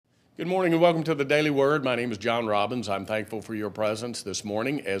Good morning and welcome to the Daily Word. My name is John Robbins. I'm thankful for your presence this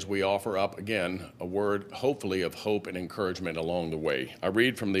morning as we offer up again a word, hopefully, of hope and encouragement along the way. I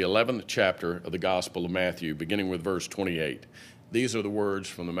read from the 11th chapter of the Gospel of Matthew, beginning with verse 28. These are the words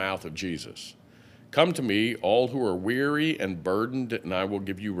from the mouth of Jesus. Come to me, all who are weary and burdened, and I will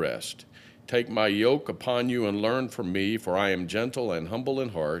give you rest. Take my yoke upon you and learn from me, for I am gentle and humble in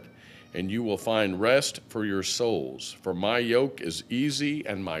heart, and you will find rest for your souls. For my yoke is easy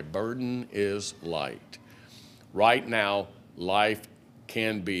and my burden is light. Right now, life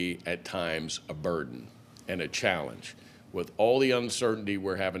can be at times a burden and a challenge. With all the uncertainty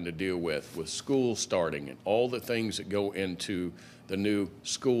we're having to deal with school starting and all the things that go into the new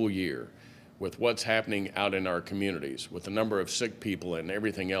school year, with what's happening out in our communities, with the number of sick people and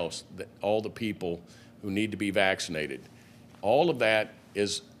everything else, all the people who need to be vaccinated, all of that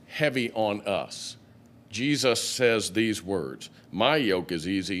is heavy on us. Jesus says these words, my yoke is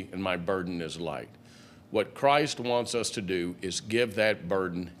easy and my burden is light. What Christ wants us to do is give that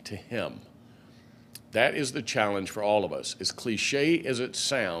burden to him. That is the challenge for all of us. As cliche as it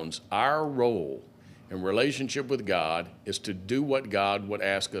sounds, our role in relationship with God is to do what God would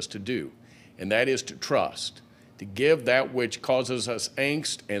ask us to do, and that is to trust, to give that which causes us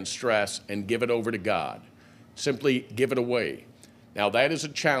angst and stress and give it over to God. Simply give it away. Now, that is a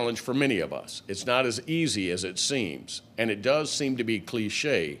challenge for many of us. It's not as easy as it seems, and it does seem to be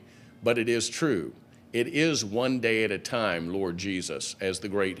cliche, but it is true. It is one day at a time, Lord Jesus, as the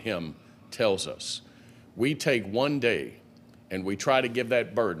great hymn tells us. We take one day and we try to give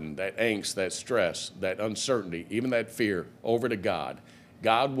that burden, that angst, that stress, that uncertainty, even that fear over to God.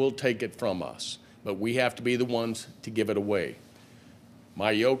 God will take it from us, but we have to be the ones to give it away.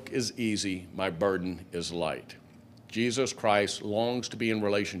 My yoke is easy, my burden is light. Jesus Christ longs to be in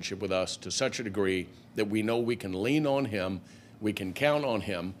relationship with us to such a degree that we know we can lean on him, we can count on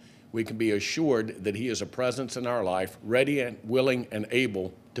him, we can be assured that he is a presence in our life, ready and willing and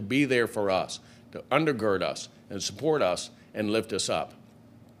able to be there for us, to undergird us and support us and lift us up.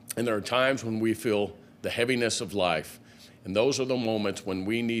 And there are times when we feel the heaviness of life, and those are the moments when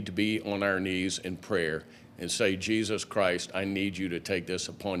we need to be on our knees in prayer and say, Jesus Christ, I need you to take this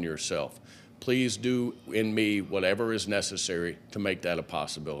upon yourself. Please do in me whatever is necessary to make that a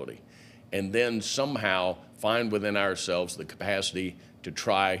possibility. And then somehow find within ourselves the capacity to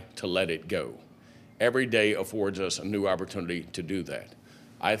try to let it go. Every day affords us a new opportunity to do that.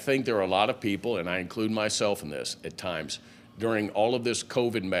 I think there are a lot of people, and I include myself in this at times, during all of this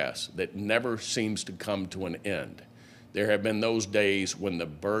COVID mess that never seems to come to an end. There have been those days when the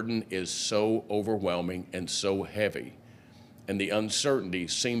burden is so overwhelming and so heavy, and the uncertainty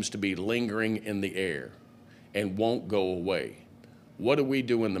seems to be lingering in the air and won't go away. What do we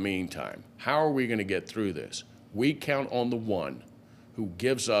do in the meantime? How are we going to get through this? We count on the one who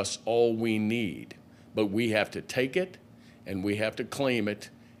gives us all we need, but we have to take it and we have to claim it,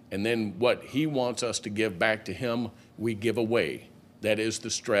 and then what he wants us to give back to him, we give away. That is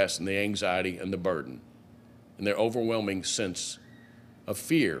the stress and the anxiety and the burden and their overwhelming sense of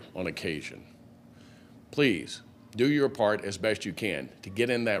fear on occasion. Please, do your part as best you can to get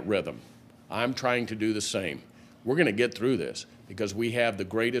in that rhythm. I'm trying to do the same. We're going to get through this because we have the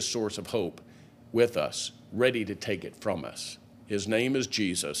greatest source of hope with us, ready to take it from us. His name is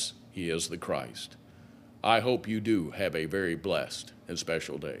Jesus. He is the Christ. I hope you do have a very blessed and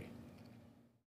special day.